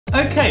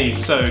Okay,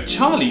 so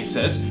Charlie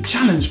says,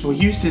 challenge for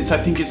you since I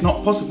think it's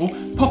not possible,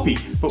 Poppy,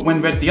 but when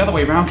read the other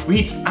way around,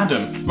 reads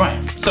Adam.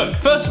 Right, so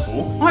first of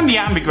all, I'm the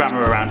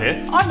ambigrammer around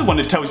here. I'm the one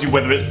that tells you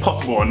whether it's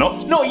possible or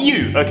not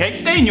you, okay?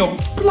 Stay in your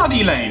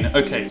bloody lane.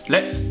 Okay,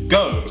 let's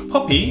go.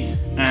 Poppy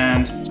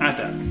and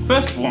Adam.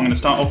 First of all, I'm going to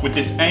start off with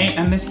this A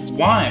and this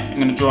Y. I'm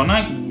going to draw a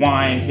nice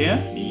Y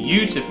here.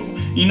 Beautiful.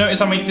 You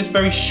notice I made this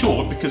very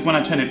short because when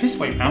I turn it this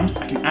way round,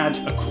 I can add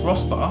a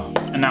crossbar,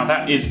 and now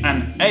that is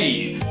an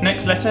A.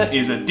 Next letter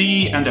is a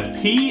D and a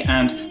P,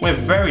 and we're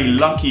very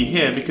lucky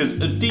here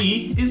because a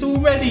D is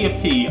already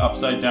a P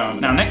upside down.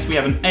 Now next we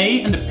have an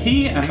A and a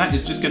P, and that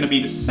is just going to be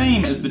the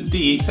same as the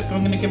D, except I'm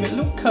going to give it a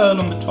little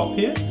curl on the top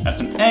here. That's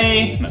an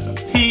A, and that's a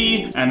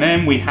P, and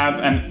then we have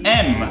an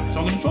M. So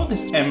I'm going to draw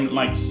this M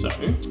like so,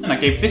 and I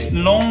gave this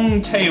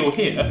long tail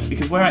here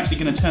because we're actually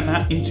going to turn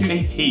that into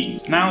a P.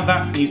 Now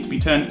that needs to be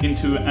turned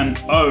into an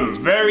O.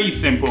 Very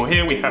simple.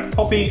 Here we have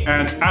Poppy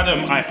and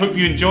Adam. I hope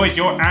you enjoyed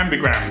your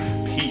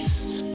ambigram. Peace.